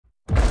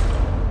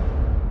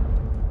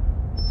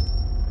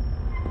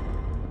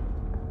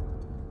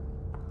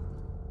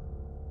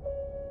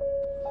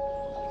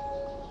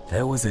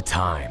There was a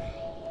time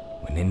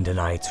when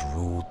Indanites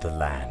ruled the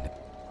land,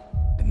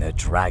 and their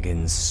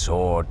dragons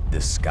soared the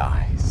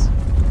skies.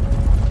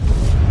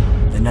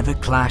 They never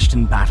clashed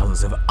in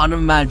battles of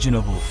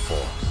unimaginable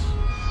force,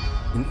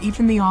 and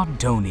even the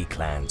Ardonia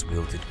clans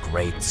wielded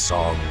great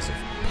songs of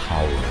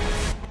power.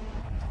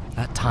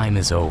 That time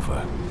is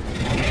over.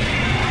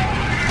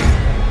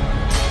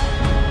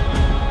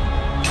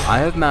 I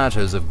have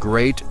matters of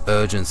great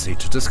urgency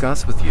to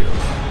discuss with you.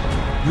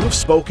 You have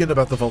spoken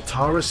about the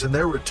Voltaris and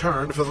their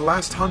return for the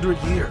last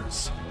 100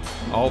 years.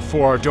 All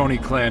 4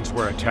 Ardonia clans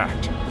were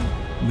attacked.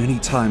 Many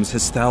times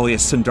has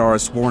Thalius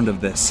Sindaris warned of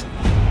this.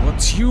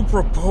 What you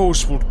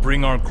propose would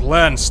bring our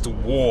clans to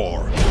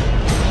war.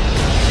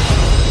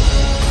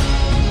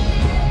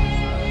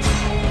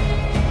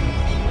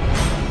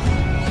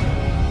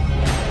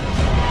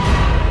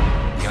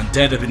 The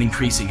undead have been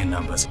increasing in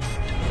numbers,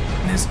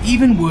 and there's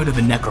even word of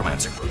a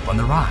necromancer group on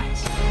the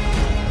rise.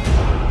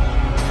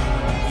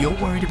 You're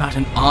worried about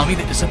an army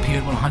that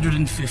disappeared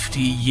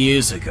 150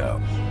 years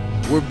ago.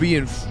 We're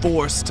being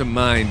forced to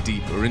mine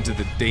deeper into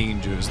the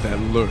dangers that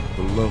lurk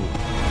below.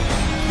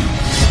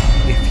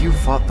 If you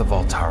fought the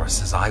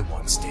Voltaris as I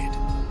once did,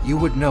 you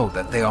would know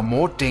that they are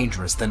more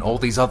dangerous than all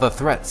these other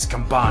threats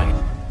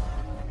combined.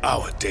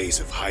 Our days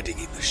of hiding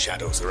in the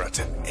shadows are at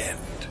an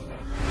end.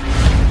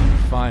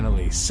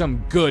 Finally,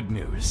 some good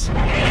news.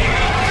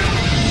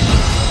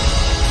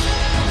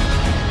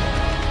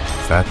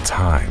 That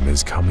time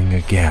is coming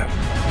again.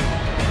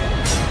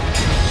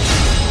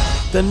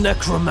 The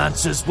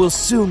necromancers will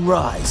soon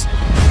rise.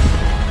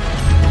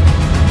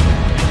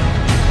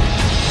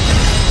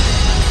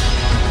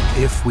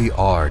 If we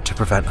are to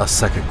prevent a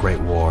second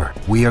Great War,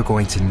 we are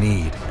going to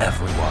need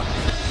everyone.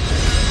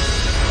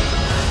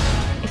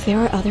 If there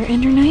are other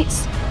Ender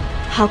Knights,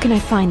 how can I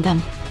find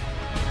them?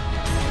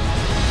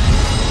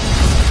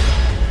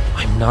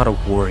 I'm not a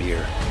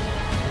warrior.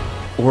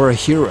 Or a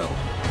hero.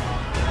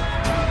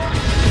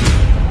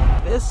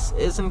 This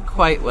isn't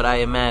quite what I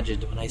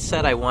imagined when I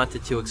said I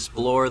wanted to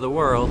explore the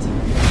world.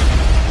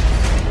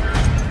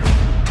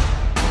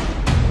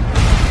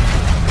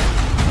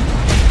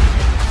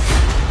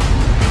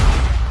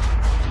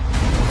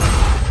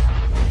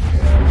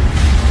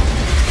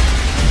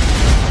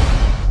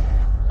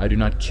 I do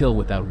not kill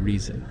without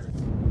reason.